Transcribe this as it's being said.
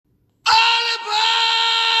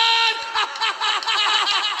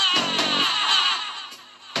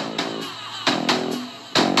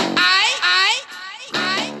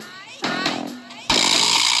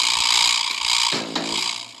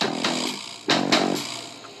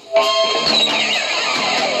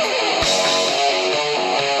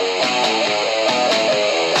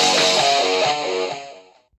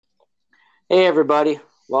Hey everybody,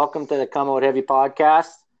 welcome to the Come Out Heavy podcast.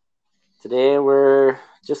 Today we're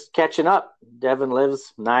just catching up. Devin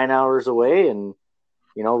lives 9 hours away, and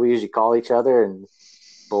we usually call each other and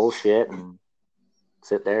bullshit and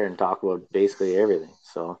sit there and talk about basically everything.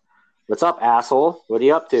 So, what's up, asshole? What are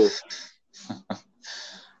you up to?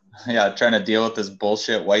 Yeah, trying to deal with this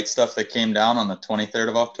bullshit white stuff that came down on the 23rd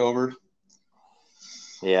of October.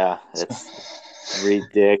 Yeah, it's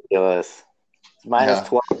ridiculous. It's minus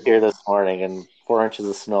Yeah. 12 here this morning and 4 inches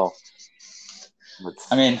of snow.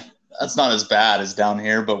 I mean, that's not as bad as down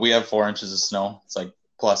here, but we have 4 inches of snow. It's like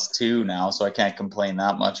 +2 now, so I can't complain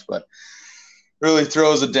that much, but really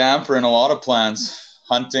throws a damper in a lot of plans,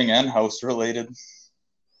 hunting and house related.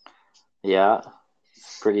 Yeah,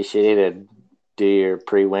 it's pretty shitty to do your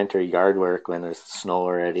pre-winter yard work when there's snow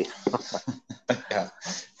already. Yeah,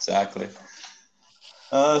 exactly.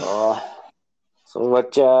 So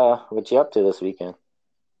what you up to this weekend?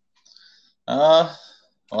 Well,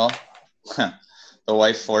 the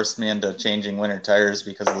wife forced me into changing winter tires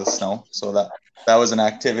because of the snow. So that was an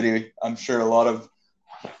activity I'm sure a lot of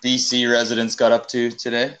BC residents got up to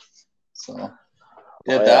today. So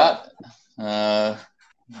did that.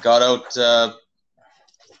 Got out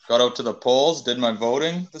to the polls, did my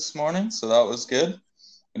voting this morning, so that was good.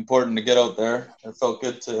 Important to get out there. It felt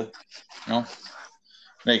good to,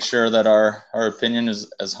 make sure that our opinion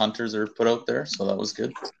as hunters are put out there. So that was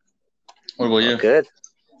good. What about you? Good.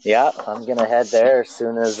 Yeah, I'm gonna head there as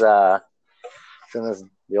soon as the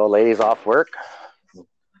old lady's off work.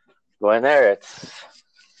 Go in there.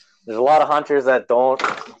 There's a lot of hunters that don't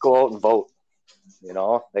go out and vote.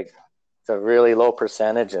 Like it's a really low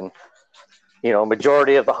percentage, and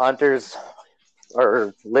majority of the hunters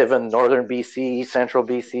live in northern BC, central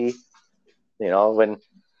BC. When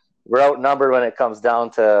we're outnumbered when it comes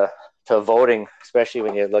down to voting, especially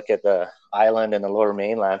when you look at the island and the lower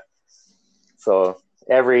mainland. So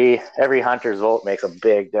every hunter's vote makes a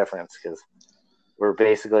big difference because we're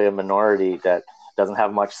basically a minority that doesn't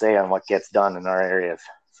have much say on what gets done in our areas.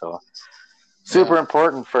 So super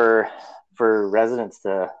important for residents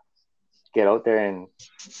to get out there and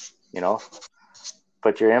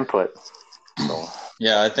put your input. So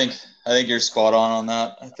yeah, I think you're spot on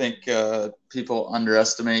that. I think people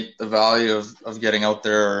underestimate the value of getting out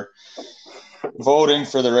there or voting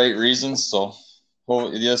for the right reasons. So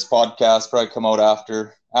this podcast probably come out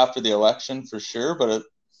after the election for sure, but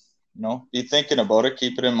be thinking about it,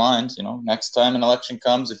 keep it in mind. Next time an election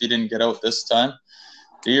comes, if you didn't get out this time,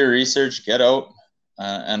 do your research, get out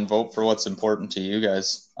and vote for what's important to you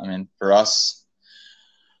guys. I mean, for us,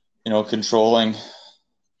 controlling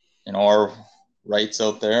our rights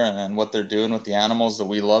out there and what they're doing with the animals that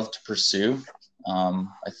we love to pursue.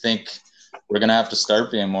 I think we're going to have to start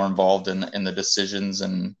being more involved in the decisions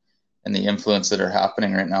and the influence that are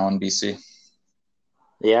happening right now in BC.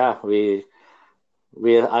 Yeah, we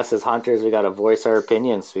us as hunters, we got to voice our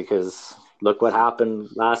opinions because look what happened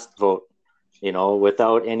last vote.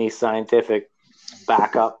 Without any scientific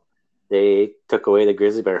backup, they took away the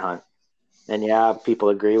grizzly bear hunt. And yeah, people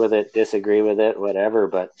agree with it, disagree with it, whatever.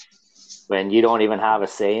 But when you don't even have a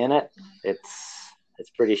say in it, it's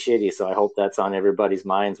pretty shitty. So I hope that's on everybody's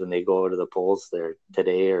minds when they go to the polls there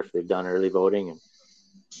today, or if they've done early voting. And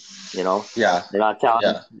they're not telling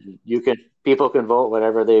people can vote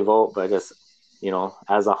whatever they vote, but just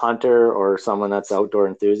as a hunter or someone that's outdoor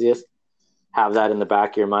enthusiast, have that in the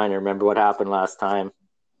back of your mind. And remember what happened last time.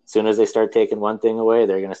 As soon as they start taking one thing away,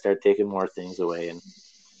 they're going to start taking more things away, and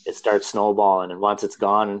it starts snowballing. And once it's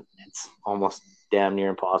gone, it's almost damn near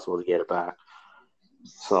impossible to get it back.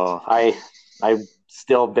 So I'm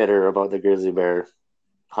still bitter about the grizzly bear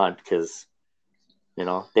hunt because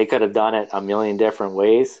they could have done it a million different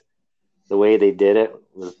ways. The way they did it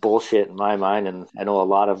was bullshit in my mind, and I know a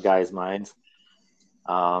lot of guys' minds.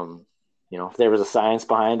 If there was a science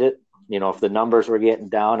behind it, if the numbers were getting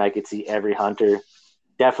down, I could see every hunter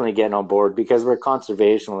definitely getting on board because we're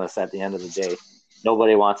conservationists at the end of the day.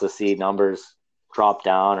 Nobody wants to see numbers drop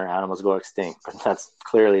down or animals go extinct, but that's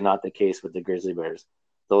clearly not the case with the grizzly bears.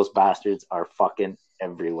 Those bastards are fucking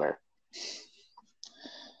everywhere.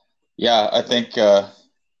 Yeah, I think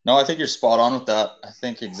I think you're spot on with that. I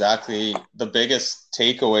think exactly the biggest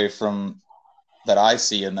takeaway from that I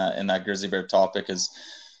see in that grizzly bear topic is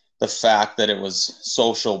the fact that it was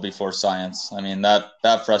social before science. I mean,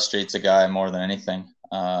 that frustrates a guy more than anything.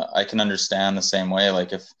 I can understand the same way.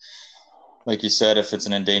 Like you said, if it's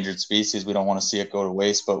an endangered species, we don't want to see it go to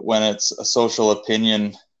waste. But when it's a social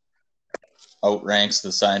opinion outranks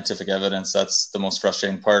the scientific evidence, that's the most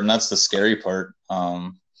frustrating part. And that's the scary part.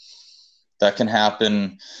 That can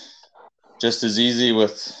happen just as easy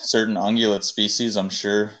with certain ungulate species. I'm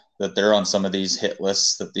sure that they're on some of these hit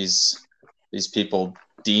lists that these people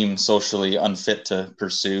deem socially unfit to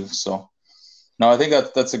pursue. So no, I think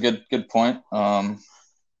that's a good point.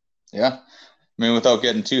 Yeah, I mean, without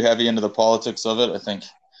getting too heavy into the politics of it, I think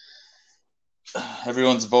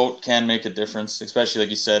everyone's vote can make a difference, especially like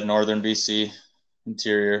you said, northern BC,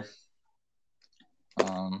 interior.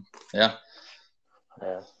 Yeah.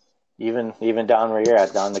 Even down where you're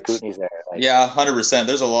at, down the Kootenays there. Like, yeah, 100%.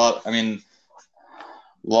 There's a lot. I mean,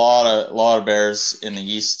 lot of bears in the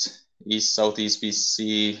east, southeast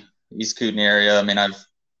BC, East Kootenay area. I mean, I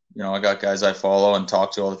got guys I follow and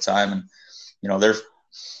talk to all the time, and they're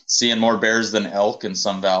seeing more bears than elk in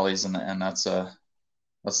some valleys, and that's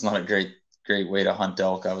not a great way to hunt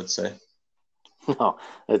elk, I would say. No,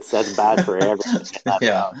 that's bad for everyone.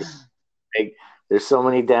 Yeah. Like, there's so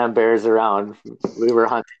many damn bears around. We were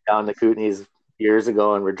hunting down the Kootenays years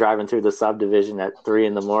ago, and we're driving through the subdivision at 3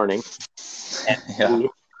 a.m. Yeah.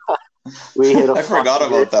 We hit a I forgot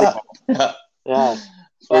about that. Yeah.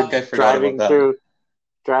 Fuck, I forgot about that.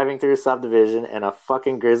 Driving through subdivision, and a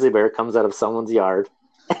fucking grizzly bear comes out of someone's yard,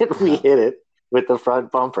 and we hit it with the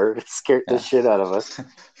front bumper. It scared the shit out of us.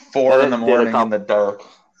 4 in the morning in the dark.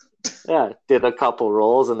 Yeah, did a couple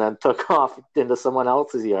rolls and then took off into someone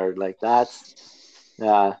else's yard. Like, that's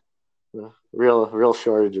real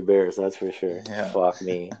shortage of bears, that's for sure. Yeah. Fuck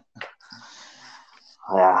me.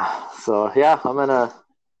 Yeah. So yeah, I'm gonna,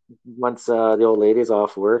 once the old lady's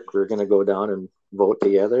off work, we're gonna go down and vote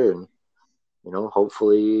together, and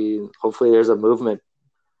hopefully there's a movement.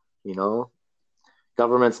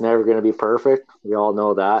 Government's never going to be perfect. We all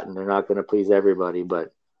know that, and they're not going to please everybody.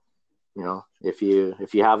 But if you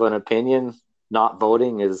have an opinion, not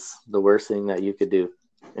voting is the worst thing that you could do,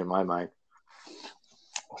 in my mind.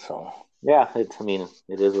 So yeah, it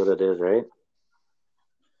is what it is, right?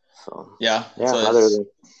 So yeah.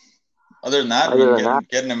 Other than that,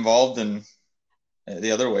 getting involved in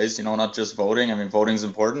the other ways, not just voting. I mean, voting's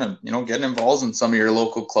important, and getting involved in some of your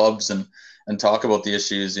local clubs and talk about the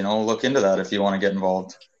issues. Look into that if you want to get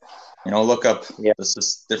involved. Look up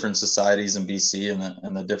the different societies in BC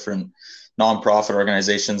and the different nonprofit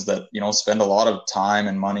organizations that spend a lot of time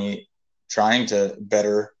and money trying to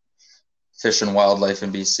better fish and wildlife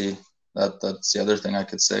in BC. That's the other thing I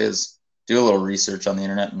could say is do a little research on the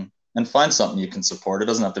internet and find something you can support. It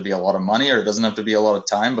doesn't have to be a lot of money, or it doesn't have to be a lot of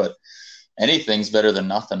time, but anything's better than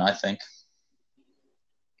nothing, I think.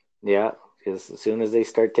 Yeah, because as soon as they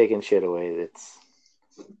start taking shit away, it's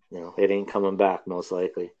it ain't coming back, most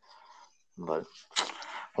likely. But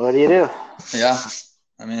what do you do? Yeah,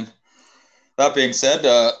 I mean, that being said,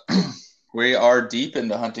 we are deep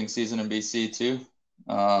into hunting season in BC too.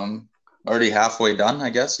 Already halfway done,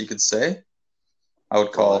 I guess you could say. I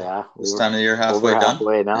would call this time of the year halfway done.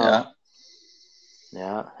 Halfway now.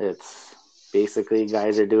 Yeah, it's basically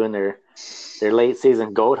guys are doing their late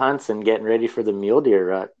season goat hunts and getting ready for the mule deer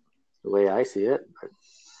rut, the way I see it. But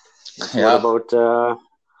what about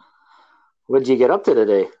what did you get up to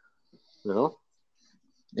today?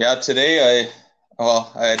 Yeah, today I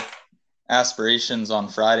had aspirations on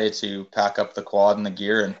Friday to pack up the quad and the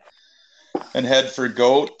gear and head for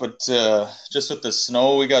goat, but just with the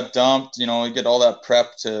snow we got dumped, you get all that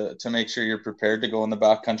prep to make sure you're prepared to go in the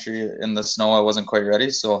backcountry in the snow. I wasn't quite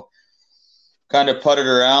ready, so kind of putted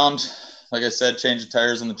around. Like I said, changed the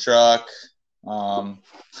tires in the truck.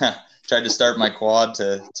 Tried to start my quad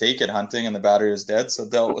to take it hunting, and the battery was dead, so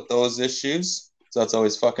dealt with those issues. So that's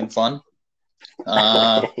always fucking fun.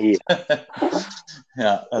 Yeah,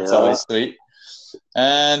 that's always sweet.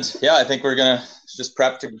 And yeah, I think we're gonna just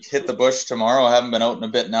prep to hit the bush tomorrow. I haven't been out in a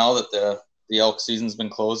bit now that the elk season's been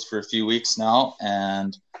closed for a few weeks now,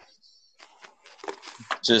 and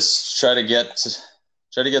just try to get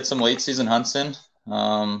some late season hunts in.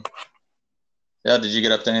 Yeah, did you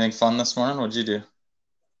get up to anything fun this morning? What'd you do?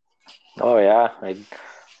 Oh yeah, I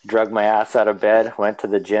drug my ass out of bed, went to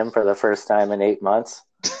the gym for the first time in 8 months,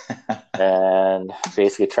 and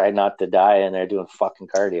basically tried not to die in there doing fucking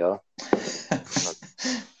cardio.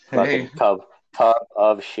 Fucking tub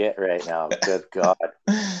of shit right now. Good God.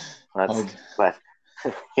 But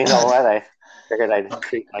you know what? I figured I'd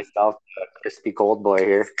treat myself to a crispy cold boy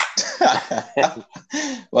here.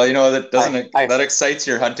 Well, that excites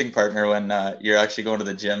your hunting partner when you're actually going to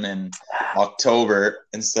the gym in October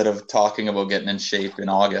instead of talking about getting in shape in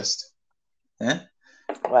August. Eh?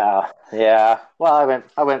 Well, yeah. Well,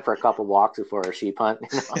 I went for a couple walks before a sheep hunt.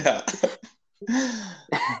 Yeah.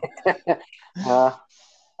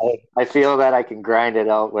 I feel that I can grind it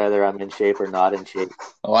out whether I'm in shape or not in shape.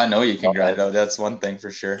 Oh, I know you can grind it out. That's one thing for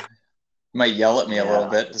sure. You might yell at me a little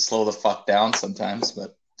bit to slow the fuck down sometimes,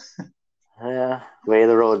 but yeah, way of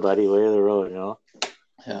the road, buddy. Way of the road,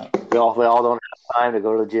 Yeah. We all don't have time to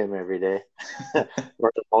go to the gym every day,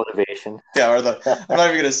 or the motivation. Yeah, I'm not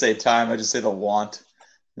even gonna say time. I just say the want.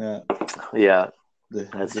 Yeah. Yeah, The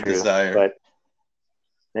that's true. desire. But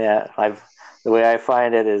yeah, the way I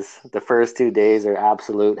find it is the first 2 days are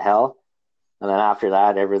absolute hell, and then after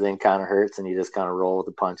that, everything kind of hurts, and you just kind of roll with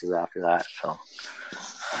the punches after that. So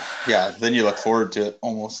yeah, then you look forward to it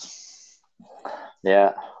almost.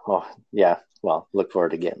 yeah, well, look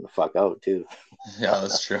forward to getting the fuck out too. Yeah,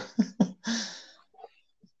 that's true.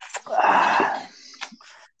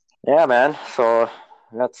 Yeah, man. So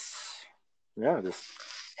that's just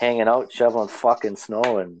hanging out, shoveling fucking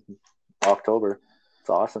snow in October. It's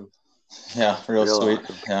awesome. Yeah, real sweet.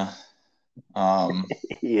 Awesome.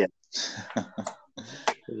 Yeah. Yeah.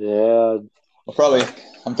 Yeah.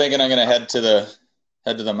 I'm thinking I'm gonna head to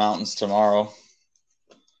the mountains tomorrow.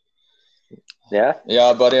 Yeah.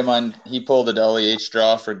 Yeah, a buddy of mine, he pulled a LEH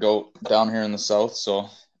draw for goat down here in the south, so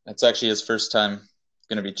it's actually his first time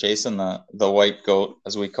gonna be chasing the white goat,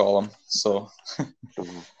 as we call him. So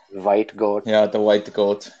White goat. yeah, the white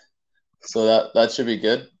goat. So that should be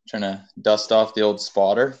good. Trying to dust off the old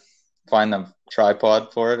spotter, find the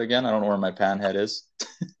tripod for it again. I don't know where my pan head is.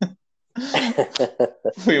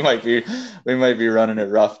 we might be running it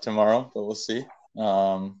rough tomorrow, but we'll see.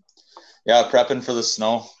 Yeah, prepping for the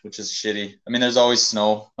snow, which is shitty. I mean, there's always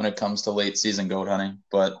snow when it comes to late season goat hunting,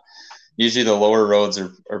 but usually the lower roads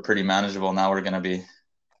are pretty manageable. Now we're going to be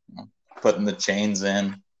putting the chains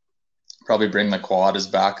in, probably bring the quad as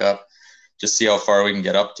backup, just see how far we can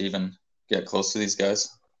get up to even get close to these guys.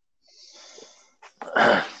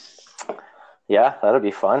 Yeah, that'll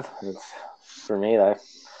be fun. For me,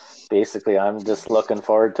 I'm just looking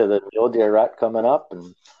forward to the mule deer rut coming up,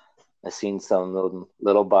 and I seen some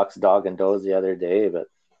little bucks dog and does the other day, but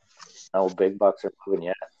no big bucks are moving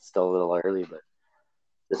yet. It's still a little early, but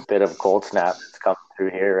this bit of a cold snap that's coming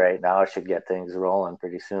through here right now should get things rolling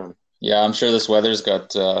pretty soon. Yeah, I'm sure this weather's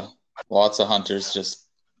got lots of hunters just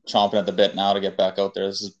chomping at the bit now to get back out there.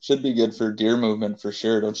 This should be good for deer movement for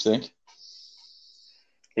sure, don't you think?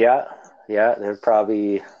 Yeah, they're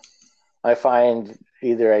probably. I find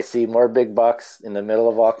either I see more big bucks in the middle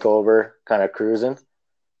of October, kind of cruising,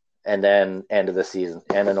 and then end of the season,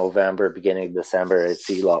 end of November, beginning of December, I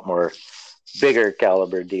see a lot more bigger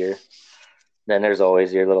caliber deer. Then there's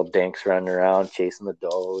always your little dinks running around chasing the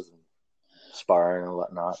does and sparring and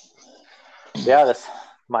whatnot. Yeah, this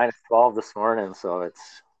minus 12 this morning, so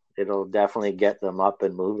it'll definitely get them up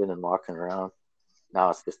and moving and walking around.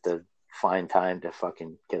 Now it's just to find time to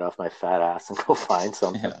fucking get off my fat ass and go find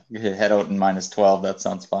something. Yeah, head out in minus 12. That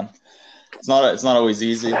sounds fun. It's not always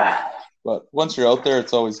easy, but once you're out there,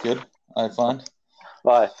 it's always good, I find.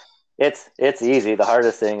 Well, it's easy. The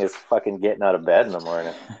hardest thing is fucking getting out of bed in the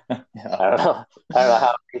morning. Yeah. I don't know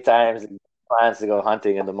how many times he plans to go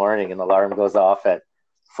hunting in the morning and the alarm goes off at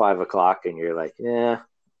 5 o'clock and you're like, yeah,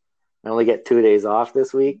 I only get 2 days off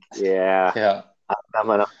this week. Yeah. I'm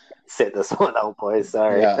gonna sit this one out, boys.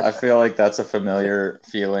 Sorry. Yeah, I feel like that's a familiar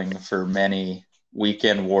feeling for many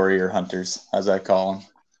weekend warrior hunters, as I call them.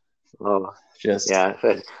 Oh, yeah.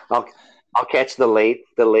 I'll catch the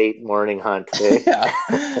late morning hunt.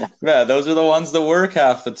 Eh? Yeah, those are the ones that work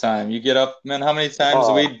half the time. You get up, man. How many times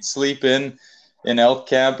we'd sleep in elk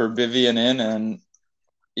camp or bivvying in, and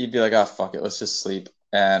you'd be like, "Ah, fuck it, let's just sleep."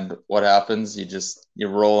 And what happens? You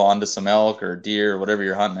roll onto some elk or deer or whatever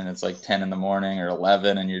you're hunting, and it's like 10 in the morning or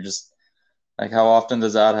 11, and you're just like, how often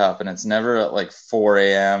does that happen? It's never at like 4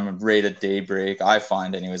 a.m. right at daybreak. I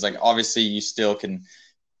find, anyways. Like, obviously, you still can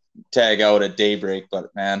tag out at daybreak,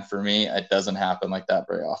 but man, for me, it doesn't happen like that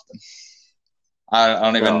very often. I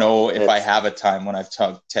don't even know if I have a time when I've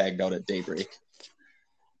tagged out at daybreak.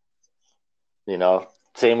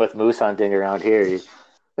 Same with moose hunting around here.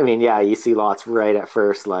 You see lots right at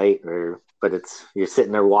first light, but you're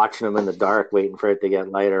sitting there watching them in the dark, waiting for it to get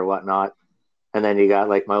light or whatnot. And then you got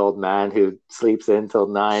like my old man who sleeps in till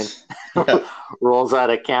 9, rolls out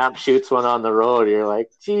of camp, shoots one on the road. You're like,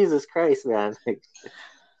 Jesus Christ, man.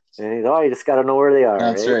 And you just got to know where they are.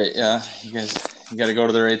 That's right. Yeah. You got to go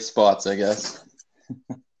to the right spots, I guess.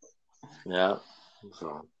 Yeah.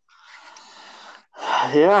 So,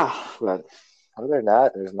 yeah. But other than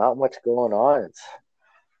that, there's not much going on. It's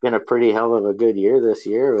been a pretty hell of a good year this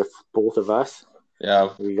year with both of us. Yeah.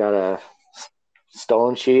 We got a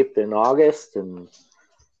stone sheep in August and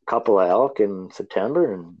a couple of elk in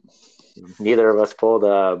September. And neither of us pulled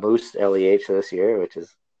a moose LEH this year, which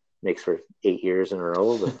makes for 8 years in a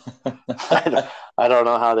row. But I don't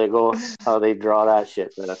know how they draw that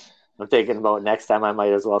shit, but I'm thinking about next time I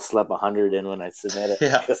might as well slip 100 in when I submit it.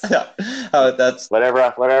 Yeah. That's whatever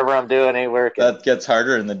I'm doing ain't working. That gets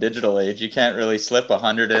harder in the digital age. You can't really slip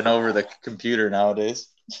 100 in over the computer nowadays.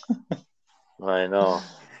 I know.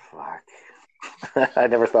 Fuck. I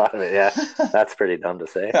never thought of it. Yeah, that's pretty dumb to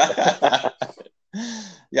say.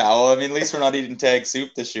 Yeah, well, I mean, at least we're not eating tag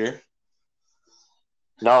soup this year.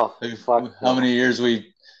 No. How many years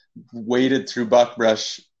we waded through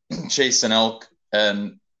buckbrush chasing elk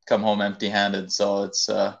and come home empty-handed. So it's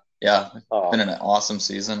been an awesome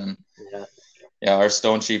season. And our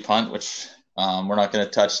stone sheep hunt, which we're not going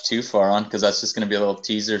to touch too far on because that's just going to be a little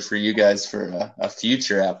teaser for you guys for a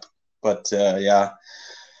future app. But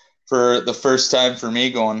for the first time for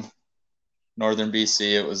me going northern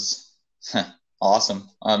BC, it was awesome.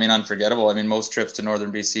 I mean, unforgettable. I mean, most trips to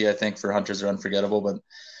northern BC, I think, for hunters are unforgettable, but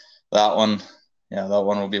that one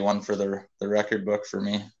will be one for the record book for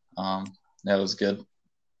me. That was good.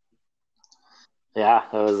 Yeah,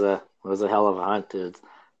 it was a hell of a hunt, dude.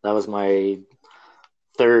 That was my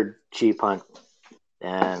third sheep hunt,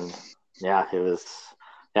 and it was.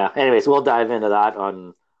 Anyways, we'll dive into that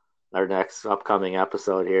on our next upcoming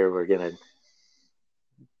episode here. We're gonna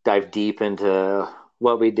dive deep into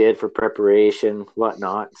what we did for preparation,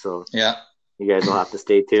 whatnot. So you guys will have to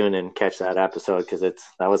stay tuned and catch that episode because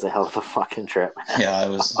that was a hell of a fucking trip. Yeah, it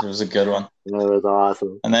was a good one. It was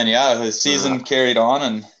awesome. And then the season carried on,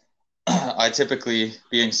 and I typically,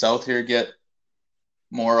 being south here, get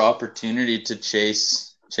more opportunity to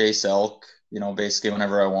chase elk, basically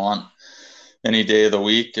whenever I want, any day of the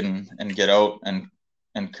week, and get out.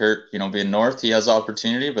 And Kurt, being north, he has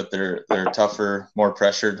opportunity, but they're tougher, more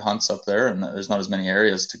pressured hunts up there, and there's not as many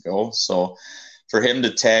areas to go. So for him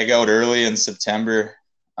to tag out early in September,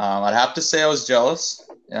 I'd have to say I was jealous.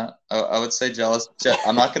 Yeah, I would say jealous.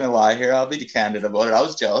 I'm not going to lie here. I'll be candid about it. I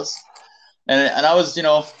was jealous. And I was,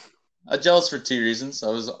 jealous for two reasons. I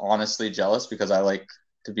was honestly jealous because I like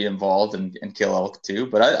to be involved and kill elk too.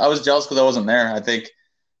 But I was jealous because I wasn't there. I think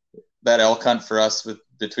that elk hunt for us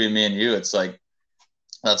between me and you, it's like,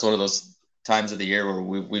 that's one of those times of the year where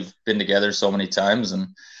we've been together so many times. And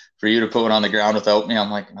for you to put one on the ground without me,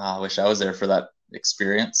 I'm like, I wish I was there for that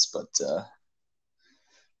experience. But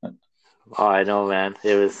I know, man.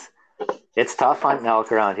 It's tough hunting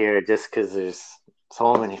elk around here just because there's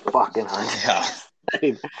so many fucking hunts. Yeah.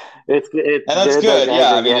 It's and that's good.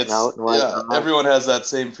 Yeah, I mean, everyone has that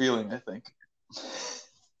same feeling, I think.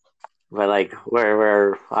 But like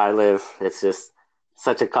where I live, it's just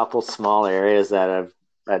such a couple small areas that have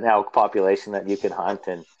an elk population that you can hunt,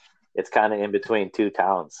 and it's kind of in between two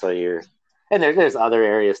towns. So there's other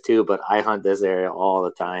areas too, but I hunt this area all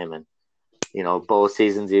the time, and bow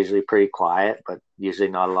season's usually pretty quiet, but usually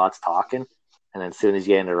not a lot's talking. And then as soon as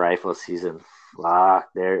you get into rifle season,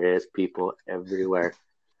 there is people everywhere.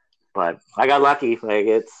 But I got lucky. Like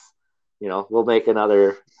we'll make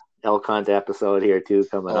another elk hunt episode here too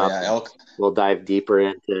coming up. Yeah, elk. We'll dive deeper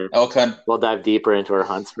into elk hunt. We'll dive deeper into our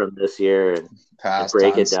hunts from this year and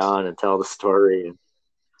break it down and tell the story.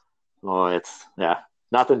 And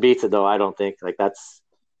nothing beats it though. I don't think that's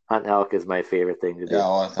hunting elk is my favorite thing to do. Yeah,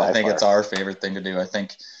 well, I think it's our favorite thing to do. I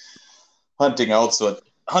think hunting elk's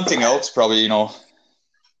probably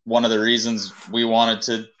one of the reasons we wanted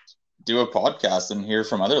to do a podcast and hear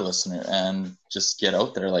from other listeners and just get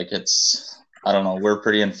out there. Like I don't know, we're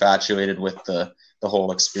pretty infatuated with the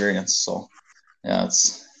whole experience. So yeah,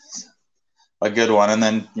 it's a good one. And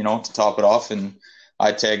then, to top it off, and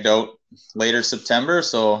I tagged out later September,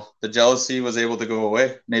 so the jealousy was able to go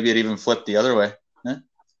away. Maybe it even flipped the other way.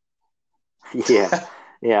 Yeah.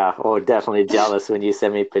 Yeah. Oh, definitely jealous when you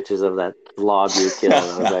sent me pictures of that blob you killed.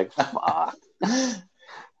 I was like, fuck.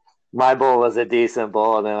 My bull was a decent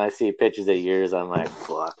bull, and then I see pictures of yours. I'm like,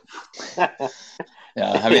 fuck.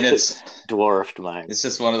 Yeah, I mean, it's dwarfed mine. It's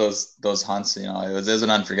just one of those hunts, it is an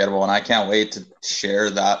unforgettable, and I can't wait to share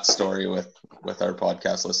that story with our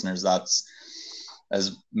podcast listeners. That's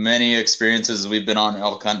as many experiences as we've been on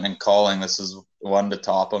elk hunting and calling. This is one to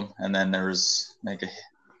top them. And then there was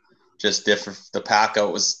just different. The pack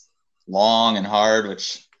out was long and hard,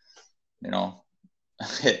 which not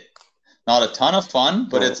a ton of fun,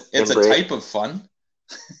 but it's a type of fun.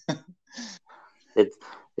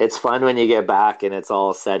 It's fun when you get back and it's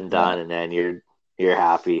all said and done, and then you're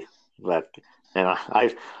happy. But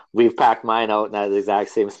we've packed mine out in that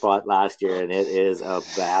exact same spot last year, and it is a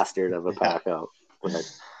bastard of a pack out.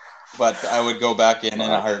 But I would go back in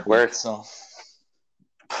a heartbeat. So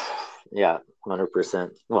yeah,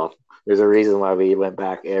 100%. Well, there's a reason why we went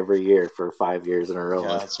back every year for 5 years in a row.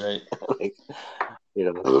 Yeah, that's right.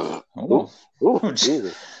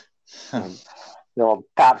 Jesus.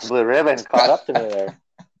 Pabst Blue Ribbon caught up to me there.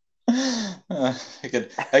 I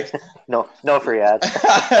could, like, No free ads.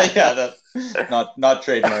 yeah, not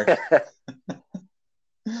trademark.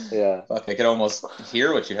 Yeah. Fuck, I could almost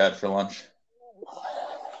hear what you had for lunch.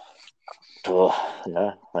 Oh,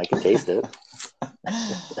 yeah, I can taste it.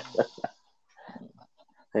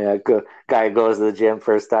 Yeah, guy goes to the gym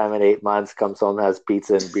first time in 8 months, comes home, has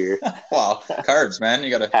pizza and beer. Wow, carbs, man. You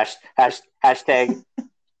gotta Hashtag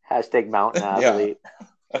mountain yeah. athlete.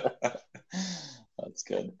 That's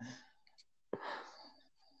good.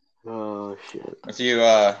 Oh shit. If you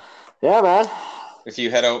Yeah, man. if you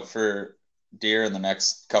head out for deer in the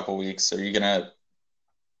next couple weeks, are you gonna?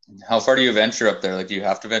 How far do you venture up there? Like, do you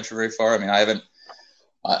have to venture very far? I mean, I haven't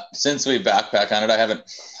since we backpack on it. I haven't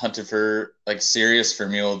hunted for like serious for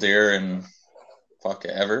mule deer and fuck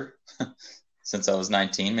ever since I was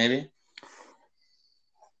 19, maybe.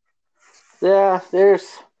 Yeah, there's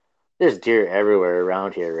deer everywhere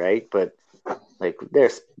around here, right? But like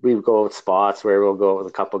we go with spots where we'll go with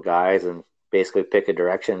a couple guys and basically pick a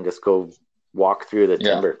direction and just go walk through the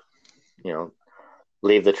Yeah. timber. You know,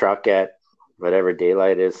 leave the truck at whatever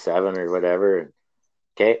daylight is, 7 or whatever. And,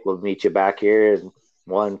 okay, we'll meet you back here at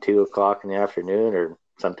 1, 2 o'clock in the afternoon, or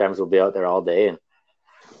sometimes we'll be out there all day and,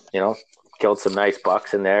 killed some nice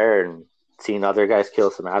bucks in there and seen other guys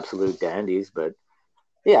kill some absolute dandies. But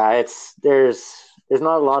yeah, there's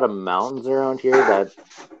not a lot of mountains around here that,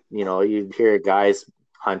 you hear guys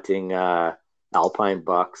hunting alpine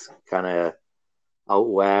bucks kind of out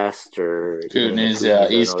west or even in the Kootenays, yeah, Kootenays.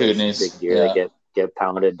 I East know there's Kootenays, big deer yeah. that get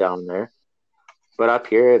pounded down there. But up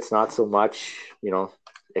here, it's not so much,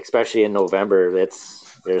 especially in November,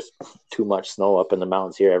 there's too much snow up in the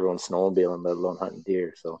mountains here. Everyone's snowmobiling, let alone hunting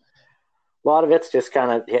deer. So a lot of it's just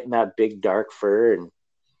kind of hitting that big dark fur and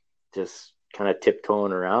just kind of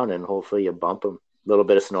tiptoeing around, and hopefully you bump them. A little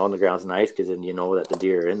bit of snow on the ground's nice because then you know that the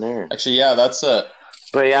deer are in there. Actually, yeah, that's a.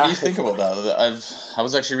 But yeah, What do you think about that? I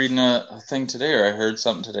was actually reading a thing today, or I heard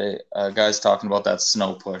something today. Guys talking about that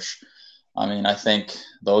snow push. I mean, I think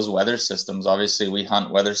those weather systems. Obviously, we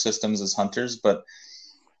hunt weather systems as hunters, but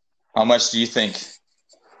how much do you think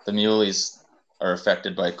the muleys are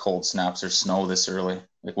affected by cold snaps or snow this early?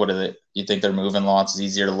 Like, what are they? You think they're moving lots? Is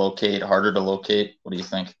easier to locate? Harder to locate? What do you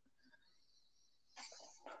think?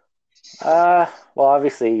 well,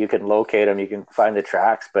 obviously you can locate them, you can find the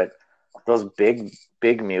tracks, but those big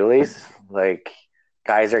muleys, like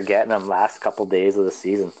guys are getting them last couple days of the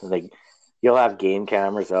season. Like you'll have game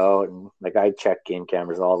cameras out, and like I check game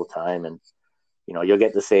cameras all the time, and you'll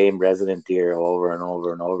get the same resident deer over and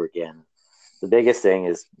over and over again. The biggest thing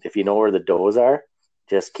is if you know where the does are,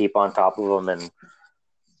 just keep on top of them and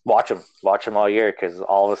watch them all year, because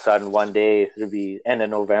all of a sudden one day it'll be end of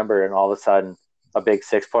November and all of a sudden a big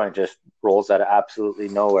 6-point just rolls out of absolutely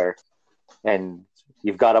nowhere, and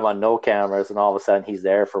you've got him on no cameras, and all of a sudden he's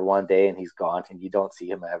there for one day and he's gone and you don't see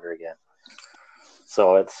him ever again.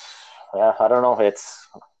 So I don't know. It's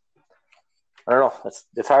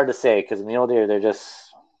hard to say, because mule deer, they're just,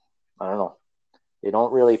 I don't know, they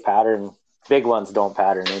don't really pattern. Big ones don't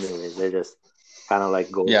pattern anyways. They're just kind of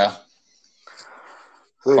like gold. Yeah.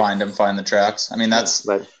 Find the tracks. I mean, that's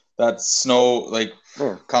snow, like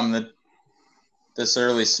come this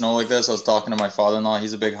early snow like this. I was talking to my father-in-law.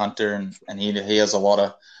 He's a big hunter, and he has a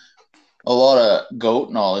lot of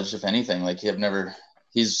goat knowledge, if anything. Like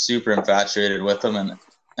he's super infatuated with them,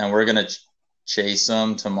 and we're gonna chase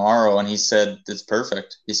them tomorrow. And he said it's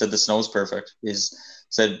perfect. He said the snow's perfect. He's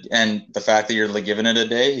said, and the fact that you're giving it a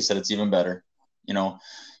day, he said it's even better.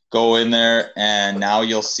 Go in there, and now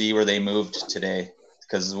you'll see where they moved today.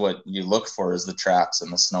 Because what you look for is the tracks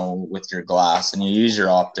in the snow with your glass, and you use your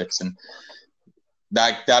optics, and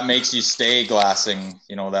that makes you stay glassing,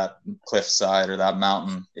 that cliffside or that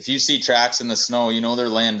mountain. If you see tracks in the snow, they're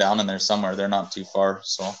laying down in there somewhere. They're not too far.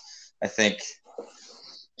 So I think,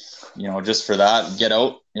 just for that, get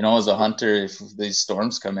out, as a hunter, if these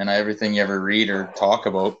storms come in, everything you ever read or talk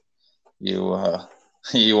about, you want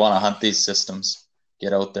to hunt these systems.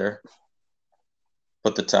 Get out there.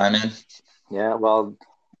 Put the time in. Yeah, well,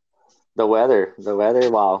 the weather,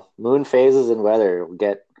 while moon phases and weather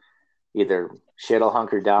get either shit'll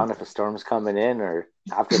hunker down if a storm's coming in, or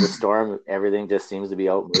after the storm, everything just seems to be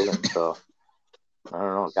out moving. So I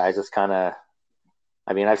don't know, guys, it's kind of,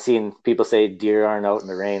 I mean, I've seen people say deer aren't out in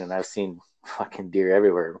the rain, and I've seen fucking deer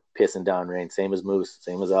everywhere pissing down rain, same as moose,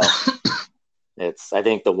 same as elk. I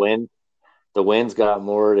think the wind's got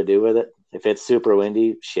more to do with it. If it's super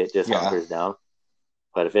windy, shit just hunkers down.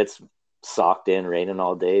 But if it's socked in, raining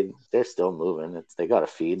all day, they're still moving. They got to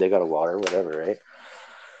feed, they got to water, whatever, right?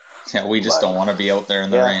 Yeah, we just don't want to be out there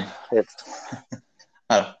in the rain.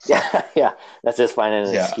 Yeah, yeah. That's just finding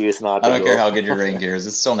an Yeah. excuse not I to don't care go. how good your rain gear is.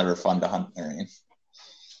 It's still never fun to hunt in the rain.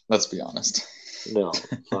 Let's be honest. No,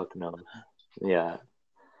 fuck no. Yeah.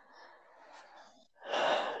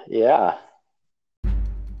 Yeah.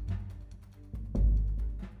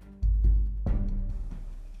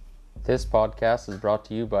 This podcast is brought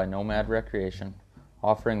to you by Nomad Recreation,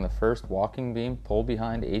 offering the first walking beam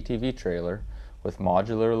pull-behind ATV trailer with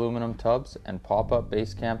modular aluminum tubs and pop-up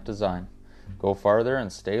base camp design. Go farther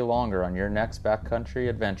and stay longer on your next backcountry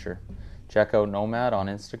adventure. Check out Nomad on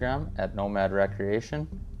Instagram at Nomad Recreation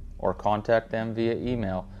or contact them via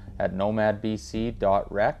email at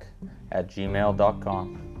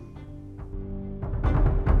nomadbc.rec@gmail.com.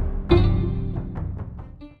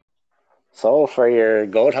 So for your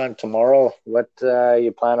goat hunt tomorrow, what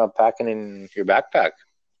you plan on packing in your backpack?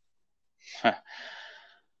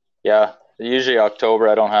 Yeah, usually October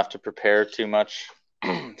I don't have to prepare too much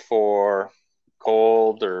for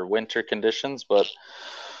cold or winter conditions, but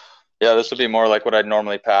yeah, this would be more like what I'd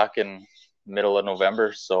normally pack in middle of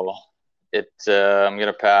November. So I'm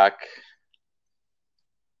gonna pack.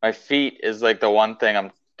 My feet is like the one thing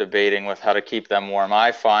I'm debating with how to keep them warm.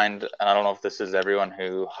 I find, and I don't know if this is everyone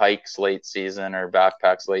who hikes late season or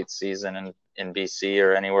backpacks late season in BC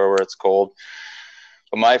or anywhere where it's cold.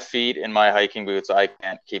 But my feet in my hiking boots, I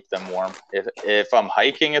can't keep them warm. If I'm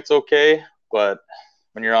hiking, it's okay. But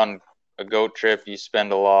when you're on a goat trip, you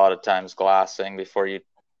spend a lot of times glassing before you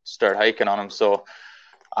start hiking on them. So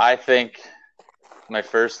I think my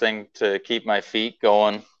first thing to keep my feet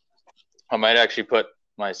going, I might actually put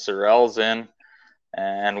my Sorels in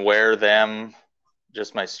and wear them,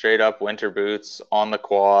 just my straight up winter boots on the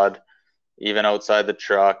quad, even outside the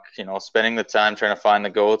truck, spending the time trying to find the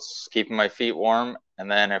goats, keeping my feet warm. And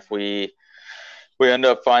then if we end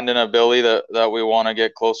up finding a billy that we want to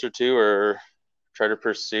get closer to or try to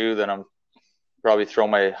pursue, then I'm probably throw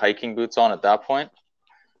my hiking boots on at that point.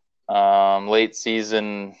 Late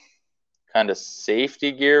season kind of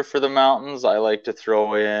safety gear for the mountains, I like to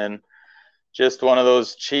throw in just one of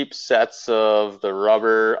those cheap sets of the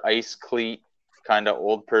rubber ice cleat kind of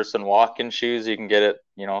old person walking shoes. You can get it,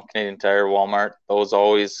 Canadian Tire, Walmart. Those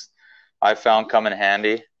always I found come in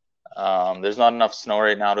handy. There's not enough snow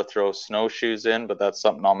right now to throw snowshoes in, but that's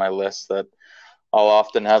something on my list that I'll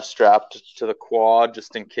often have strapped to the quad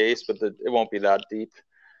just in case, but it won't be that deep.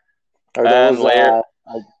 Are And those layer,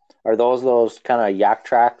 are those kind of yak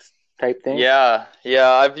tracks type things? yeah,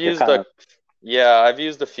 I've used kind of I've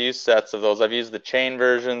used a few sets of those. I've used the chain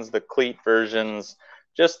versions, the cleat versions,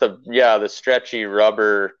 just the stretchy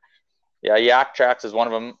rubber. Yeah, yak tracks is one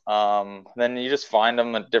of them. Then you just find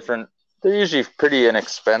them at different. They're usually pretty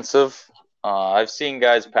inexpensive. I've seen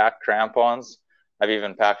guys pack crampons. I've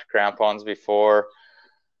even packed crampons before.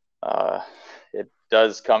 It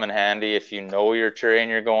does come in handy if you know your terrain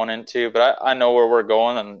you're going into. But I know where we're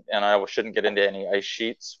going, and I shouldn't get into any ice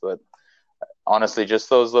sheets. But honestly, just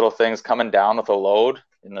those little things coming down with a load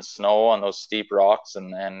in the snow on those steep rocks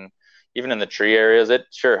and even in the tree areas, it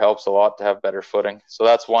sure helps a lot to have better footing. So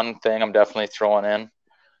that's one thing I'm definitely throwing in.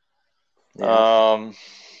 Yeah.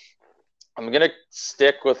 I'm going to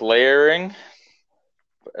stick with layering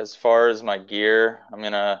as far as my gear. I'm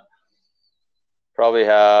going to probably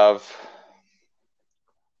have,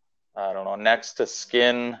 I don't know, next to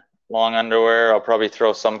skin long underwear, I'll probably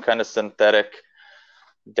throw some kind of synthetic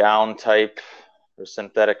down type or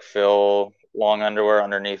synthetic fill long underwear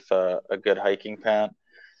underneath a good hiking pant.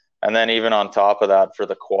 And then even on top of that for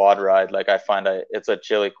the quad ride, like I find it's a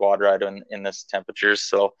chilly quad ride in this temperature.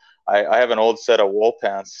 So I have an old set of wool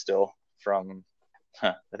pants still from,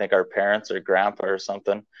 I think our parents or grandpa or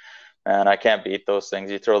something. And I can't beat those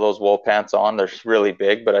things. You throw those wool pants on, they're really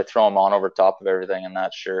big, but I throw them on over top of everything and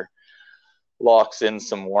that sure locks in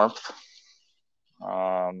some warmth.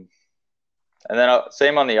 And then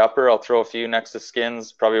same on the upper, I'll throw a few next to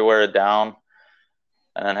skins, probably wear it down,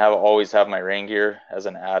 and then always have my rain gear as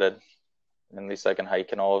an added. At least I can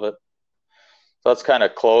hike in all of it. So that's kind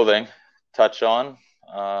of clothing. Touch on.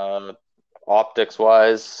 Optics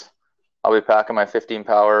wise, I'll be packing my 15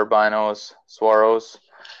 power binos, Swaros.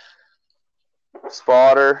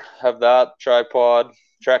 Spotter, have that. Tripod.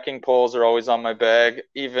 Trekking poles are always on my bag.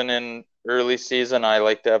 Even in early season, I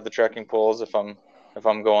like to have the trekking poles if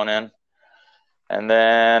I'm going in. And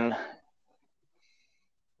then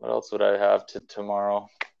what else would I have tomorrow?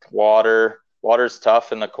 Water. Water's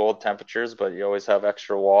tough in the cold temperatures, but you always have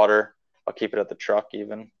extra water. I'll keep it at the truck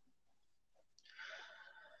even.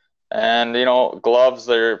 And, gloves,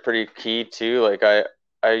 they're pretty key too. Like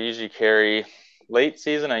I usually carry, late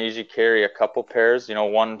season, I usually carry a couple pairs,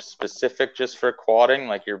 one specific just for quadding,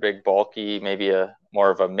 like your big bulky, maybe more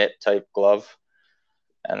of a mitt type glove.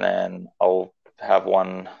 and then I'll have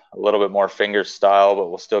one a little bit more finger style, but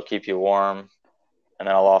will still keep you warm. And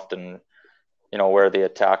then I'll often, wear the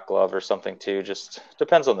attack glove or something too. Just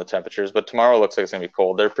depends on the temperatures. But tomorrow looks like it's gonna be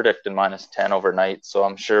cold. They're predicting -10 overnight, so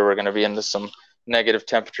I'm sure we're gonna be into some negative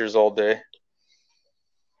temperatures all day.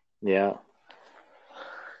 Yeah.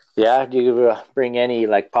 Yeah. Do you bring any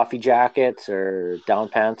like puffy jackets or down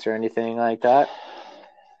pants or anything like that?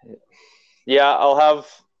 Yeah, I'll have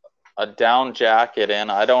a down jacket in.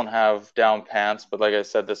 I don't have down pants, but like I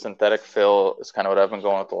said, the synthetic fill is kind of what I've been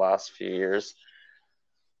going with the last few years.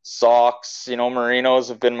 Socks, merinos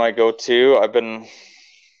have been my go-to. I've been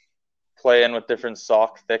playing with different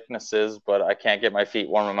sock thicknesses, but I can't get my feet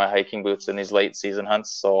warm in my hiking boots in these late season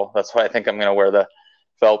hunts. So that's why I think I'm going to wear the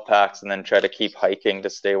felt packs and then try to keep hiking to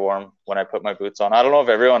stay warm when I put my boots on. I don't know if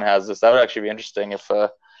everyone has this. That would actually be interesting if,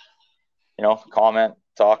 comment,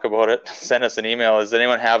 talk about it, send us an email. Does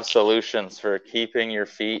anyone have solutions for keeping your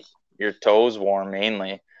feet, your toes warm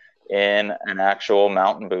mainly in an actual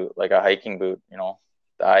mountain boot, like a hiking boot?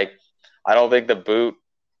 I don't think the boot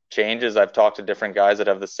changes. I've talked to different guys that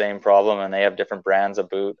have the same problem and they have different brands of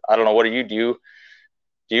boot. I don't know. What do you do?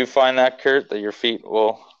 Do you find that, Kurt, that your feet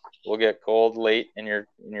will get cold late in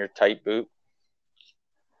your tight boot?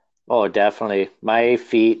 Oh, definitely. My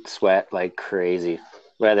feet sweat like crazy.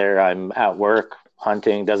 Whether I'm at work,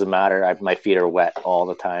 hunting, doesn't matter. My feet are wet all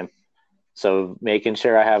the time. So making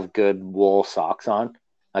sure I have good wool socks on.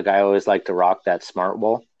 Like I always like to rock that smart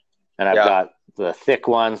wool. And I've Yeah, got the thick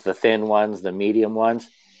ones, the thin ones, the medium ones.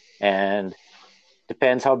 And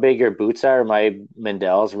depends how big your boots are. My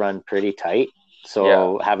Mendel's run pretty tight. yeah,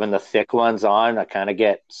 So having the thick ones on, I kind of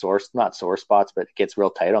get not sore spots, but it gets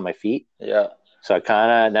real tight on my feet. yeah, So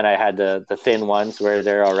then I had the thin ones where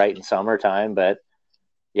they're all right in summertime, but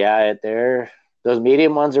yeah, those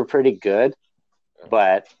medium ones are pretty good,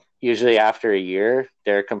 but usually after a year,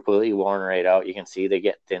 they're completely worn right out. You can see they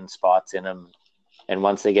get thin spots in them. And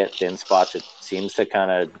once they get thin spots, it seems to kind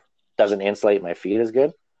of doesn't insulate my feet as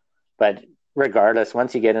good. But regardless,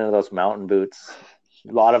 once you get into those mountain boots,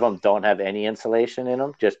 a lot of them don't have any insulation in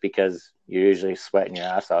them just because you're usually sweating your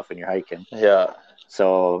ass off when you're hiking. yeah.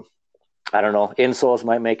 So I don't know. Insoles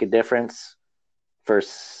might make a difference.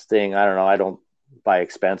 First thing, I don't know. I don't buy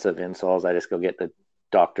expensive insoles. I just go get the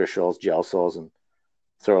Dr. Scholl's gel soles and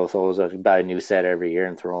throw those. I buy a new set every year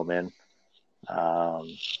and throw them in.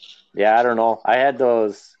 Yeah, I don't know. I had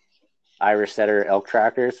those Irish Setter elk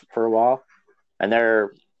trackers for a while, and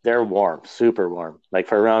they're warm, super warm. Like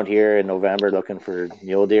for around here in November, looking for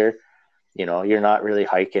mule deer, you're not really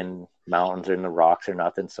hiking mountains or in the rocks or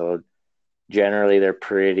nothing. So generally, they're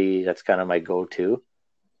pretty. That's kind of my go-to.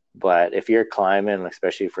 But if you're climbing,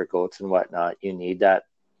 especially for goats and whatnot, you need that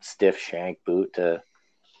stiff shank boot to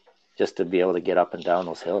be able to get up and down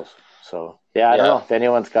those hills. So yeah, I don't know Yeah. if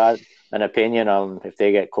anyone's got an opinion on if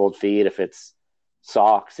they get cold feet, if it's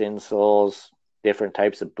socks, insoles, different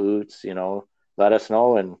types of boots, let us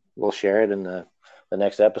know and we'll share it in the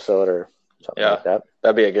next episode or something Yeah, like that.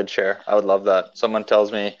 that'd be a good share. I would love that. Someone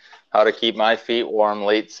tells me how to keep my feet warm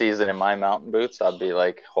late season in my mountain boots. I'd be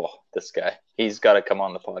like, oh, this guy, he's got to come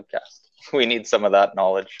on the podcast. We need some of that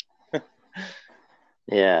knowledge.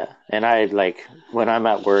 Yeah. And I like when I'm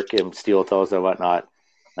at work in steel toes and whatnot,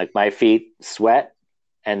 like my feet sweat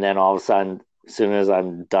and then all of a sudden, as soon as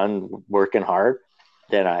I'm done working hard,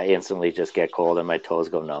 then I instantly just get cold and my toes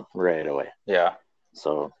go numb right away. Yeah.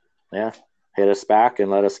 So yeah, hit us back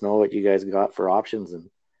and let us know what you guys got for options and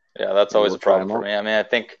Yeah, that's maybe always we'll a try problem them for out. me. I mean, I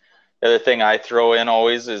think the other thing I throw in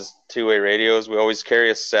always is two-way radios. We always carry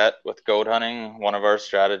a set with goat hunting. One of our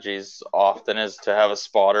strategies often is to have a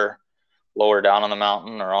spotter lower down on the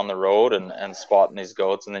mountain or on the road and spotting these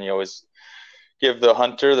goats. And then you always give the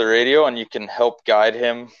hunter the radio and you can help guide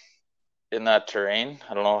him in that terrain.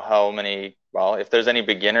 I don't know if there's any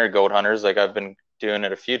beginner goat hunters, like I've been doing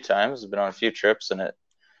it a few times, I've been on a few trips, and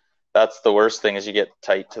that's the worst thing is you get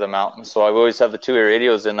tight to the mountain. So I always have the two-way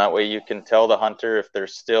radios in. That way you can tell the hunter if they're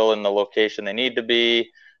still in the location they need to be,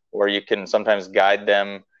 or you can sometimes guide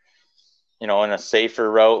them, in a safer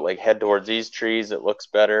route, like head towards these trees, it looks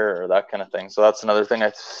better, or that kind of thing. So that's another thing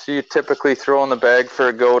I see typically throw in the bag for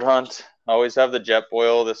a goat hunt. I always have the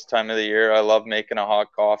Jetboil this time of the year. I love making a hot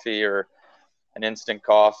coffee or an instant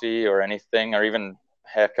coffee or anything, or even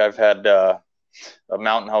heck, I've had a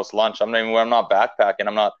mountain house lunch. I'm not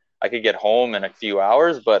backpacking. I could get home in a few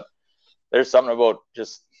hours, but there's something about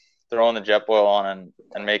just throwing the Jetboil on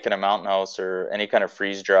and making a mountain house or any kind of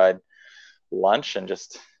freeze dried lunch and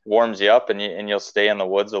just warms you up and you'll stay in the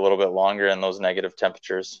woods a little bit longer in those negative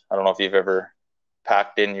temperatures. I don't know if you've ever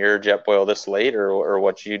packed in your Jetboil this late or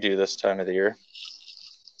what you do this time of the year.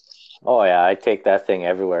 Oh yeah, I take that thing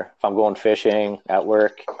everywhere. If I'm going fishing at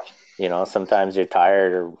work, sometimes you're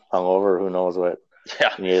tired or hungover, who knows what,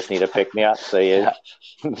 Yeah. and you just need to pick me up. So you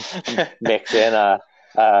Yeah. mix in a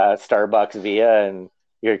Starbucks Via, and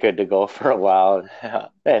you're good to go for a while. Yeah.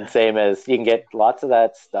 And same as you can get lots of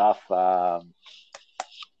that stuff,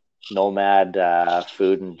 Nomad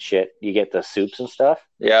food and shit. You get the soups and stuff.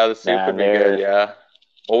 Yeah, the soup would Man, be good. they're Yeah.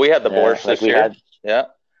 Well, we had the borscht like this year. Yeah.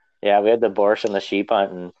 we had the borscht and the sheep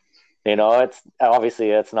hunt, and it's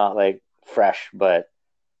obviously it's not like fresh, but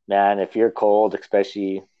man, if you're cold,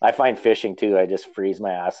 especially, I find fishing too. I just freeze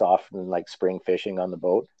my ass off and like spring fishing on the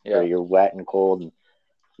boat where Yeah. you're wet and cold, and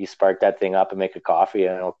you spark that thing up and make a coffee.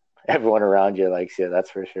 And everyone around you likes you.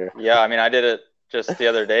 That's for sure. Yeah. I mean, I did it just the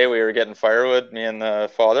other day. We were getting firewood, me and the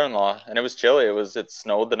father-in-law, and it was chilly. It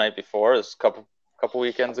snowed the night before. It was a couple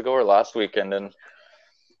weekends ago or last weekend, and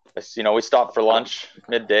we stopped for lunch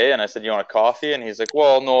midday, and I said, "You want a coffee?" And he's like,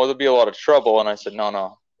 "Well, no, there'll be a lot of trouble." And I said, "No,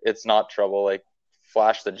 no, it's not trouble. Like,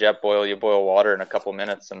 flash the jet boil. You boil water in a couple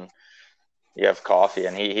minutes, and you have coffee."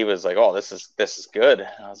 And he was like, "Oh, this is good."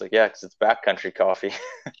 And I was like, "Yeah, because it's backcountry coffee.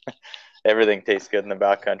 Everything tastes good in the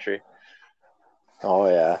backcountry." Oh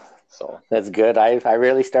yeah, So that's good. I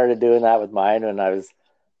really started doing that with mine when I was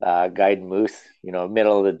guiding moose.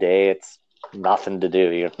 Middle of the day, it's nothing to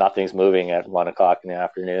do. Nothing's moving at 1 o'clock in the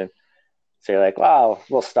afternoon. So you're like, wow,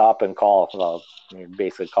 we'll stop and call. Well, you're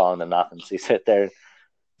basically calling to nothing. So you sit there,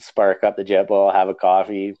 spark up the jet boil, have a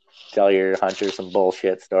coffee, tell your hunter some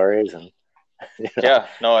bullshit stories, and yeah,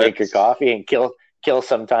 no, drink your coffee and kill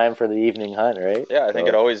some time for the evening hunt, right? yeah, I think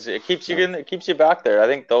So it keeps you it keeps you back there. I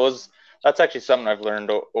think that's actually something I've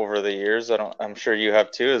learned over the years. I'm sure you have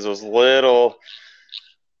too. Is those little,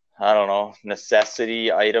 I don't know,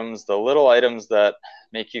 necessity items, the little items that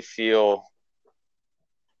make you feel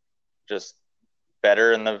just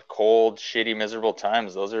better in the cold, shitty, miserable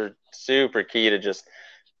times. Those are super key to just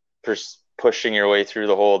pushing your way through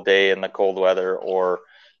the whole day in the cold weather, or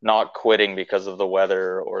not quitting because of the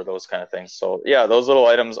weather, or those kind of things. So yeah, those little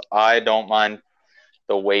items, I don't mind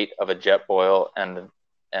the weight of a jet boil and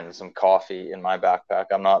some coffee in my backpack.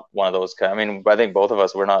 I'm not one of those kind. I mean, I think both of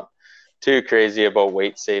us, we're not too crazy about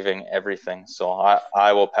weight saving everything. So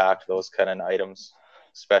I will pack those kind of items,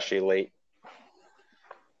 especially late.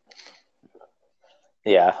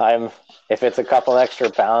 yeah, if it's a couple extra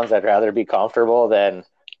pounds, I'd rather be comfortable than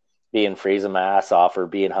being freezing my ass off or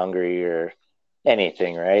being hungry or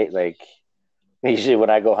anything, right? Like usually when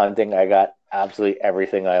I go hunting, I got absolutely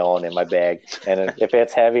everything I own in my bag. And if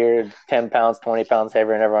it's heavier, 10 pounds, 20 pounds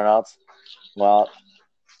heavier than everyone else, well,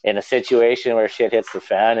 in a situation where shit hits the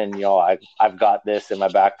fan and, I've got this in my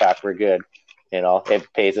backpack, we're good.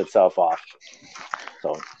 It pays itself off.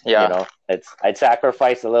 So, Yeah. I'd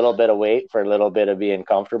sacrifice a little bit of weight for a little bit of being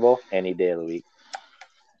comfortable any day of the week.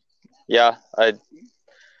 Yeah. I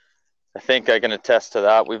think I can attest to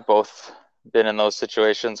that. We've both been in those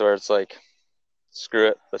situations where it's like, screw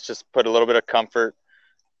it. Let's just put a little bit of comfort,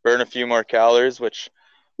 burn a few more calories, which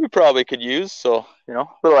we probably could use. So, a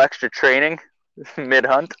little extra training mid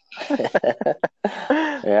hunt.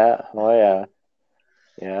 Yeah. Oh yeah.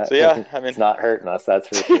 Yeah. So yeah, I mean, it's not hurting us. That's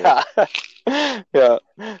for sure. Yeah. Yeah.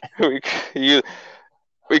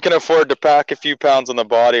 We can afford to pack a few pounds on the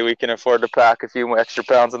body. We can afford to pack a few extra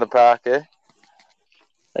pounds in the pack, eh?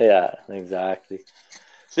 Yeah, exactly.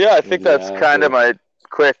 So yeah, I think that's kind of my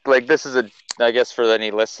quick, like, this is I guess for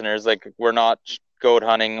any listeners, like, we're not goat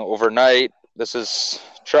hunting overnight. This is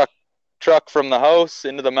truck from the house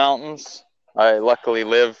into the mountains. I luckily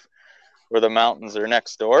live where the mountains are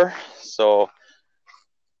next door, so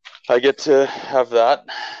I get to have that.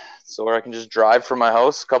 So where I can just drive from my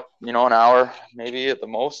house, an hour maybe at the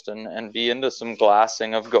most, and be into some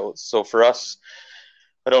glassing of goats. So for us,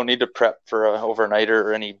 I don't need to prep for an overnighter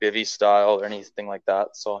or any bivvy style or anything like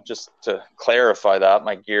that. So just to clarify that,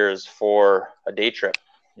 my gear is for a day trip.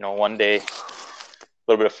 One day, a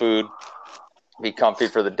little bit of food, be comfy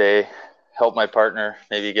for the day, help my partner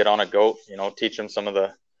maybe get on a goat, teach him some of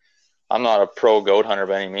the, I'm not a pro goat hunter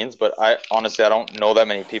by any means, but I don't know that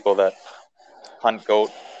many people that hunt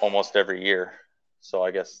goat almost every year. So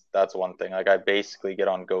I guess that's one thing. Like, I basically get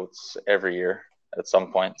on goats every year at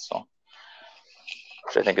some point. So,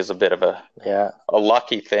 which I think is a bit of a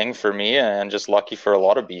lucky thing for me, and just lucky for a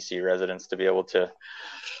lot of BC residents to be able to,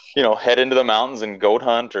 head into the mountains and goat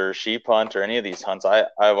hunt or sheep hunt or any of these hunts. I've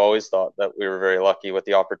always thought that we were very lucky with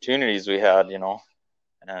the opportunities we had,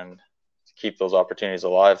 and to keep those opportunities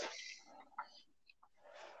alive.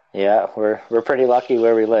 Yeah, we're pretty lucky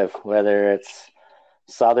where we live, whether it's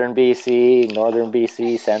southern BC, northern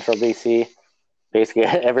BC, central BC. basically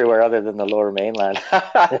everywhere other than the Lower Mainland.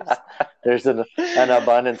 There's an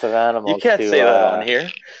abundance of animals. You can't say that on here.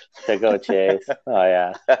 To go chase. Oh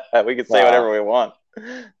yeah. We can say whatever we want.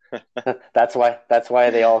 That's why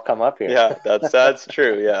they all come up here. Yeah, that's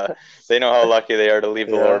true. Yeah, they know how lucky they are to leave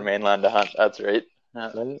the Lower Mainland to hunt. That's right.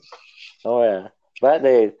 Oh yeah, but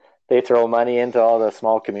they throw money into all the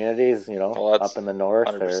small communities, up in the north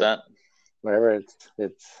 100%. or wherever.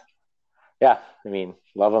 It's yeah. I mean,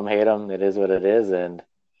 love them, hate them. It is what it is, and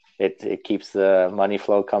it keeps the money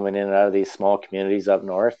flow coming in and out of these small communities up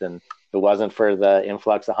north. And if it wasn't for the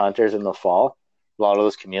influx of hunters in the fall, a lot of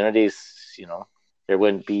those communities, there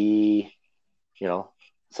wouldn't be,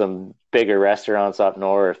 some bigger restaurants up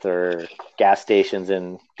north or gas stations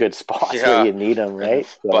in good spots where you need them, right?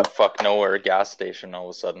 But fuck nowhere gas station all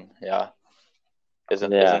of a sudden. Yeah.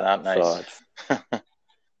 Isn't that nice? So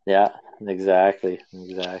yeah, exactly.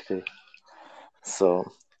 So,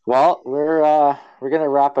 well, we're gonna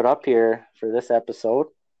wrap it up here for this episode.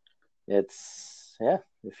 If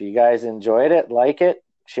you guys enjoyed it, like it,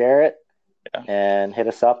 share it, and hit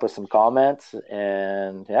us up with some comments.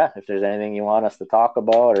 And if there's anything you want us to talk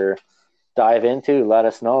about or dive into, let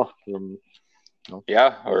us know. Or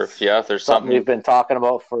if there's something we've been talking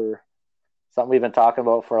about for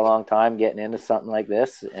a long time, getting into something like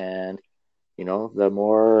this. And the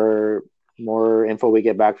more info we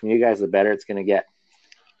get back from you guys, the better it's going to get.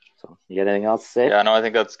 So, you got anything else to say? Yeah, no, I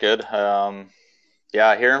think that's good.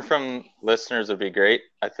 Hearing from listeners would be great.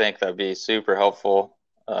 I think that'd be super helpful.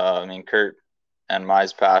 I mean, Kurt and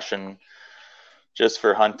Mai's passion just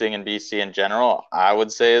for hunting in BC in general, I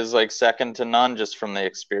would say is like second to none, just from the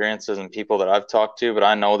experiences and people that I've talked to. But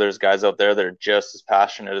I know there's guys out there that are just as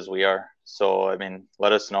passionate as we are. So, I mean,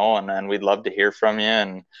 let us know, and we'd love to hear from you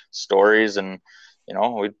and stories. And,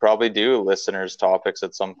 we'd probably do listeners' topics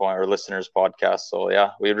at some point, or listeners' podcasts. So,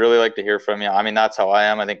 yeah, we'd really like to hear from you. I mean, that's how I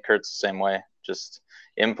am. I think Kurt's the same way. Just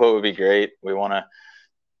input would be great. We want to,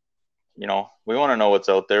 know what's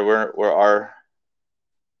out there. We're our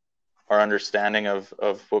understanding of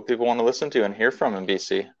what people want to listen to and hear from in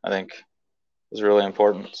BC, I think, is really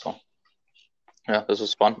important. So, yeah, this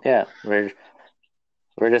was fun. Yeah, we're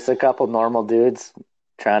just a couple normal dudes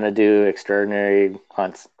trying to do extraordinary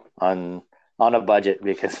hunts on a budget,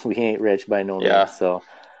 because we ain't rich by no means. So,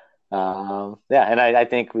 and I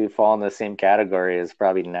think we fall in the same category as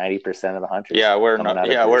probably 90% of the hunters. Yeah, we're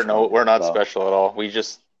not special at all. We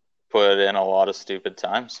just put in a lot of stupid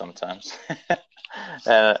time sometimes.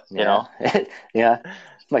 Might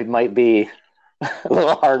be a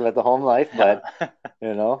little hard with the home life, but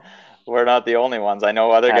we're not the only ones. I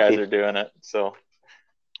know other guys are doing it. So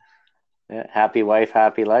happy wife,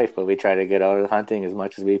 happy life, but we try to get out of hunting as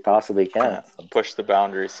much as we possibly can. Push the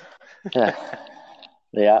boundaries.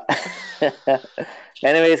 Yeah.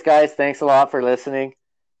 Anyways, guys, thanks a lot for listening,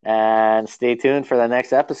 and stay tuned for the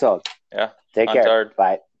next episode. Yeah. Take care. Hard.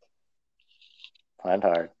 Bye. Hunt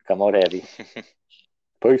hard. Come out heavy.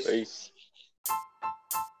 Peace.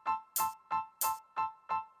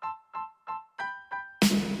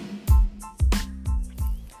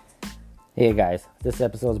 Hey guys, this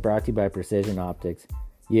episode is brought to you by Precision Optics.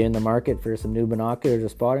 You in the market for some new binoculars or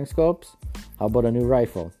spotting scopes? How about a new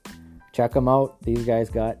rifle? Check them out. These guys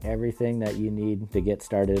got everything that you need to get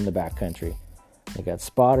started in the backcountry. They got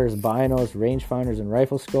spotters, binos, rangefinders, and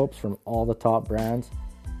rifle scopes from all the top brands.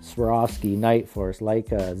 Swarovski, Nightforce,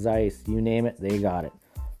 Leica, Zeiss, you name it, they got it.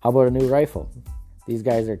 How about a new rifle? These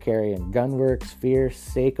guys are carrying Gunworks, Fierce,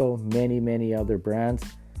 Seiko, many other brands.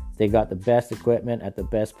 They got the best equipment at the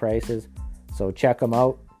best prices. So check them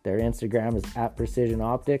out. Their Instagram is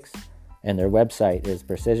 @PrecisionOptics, and their website is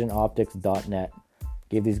precisionoptics.net.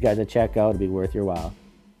 Give these guys a check out. It'll be worth your while.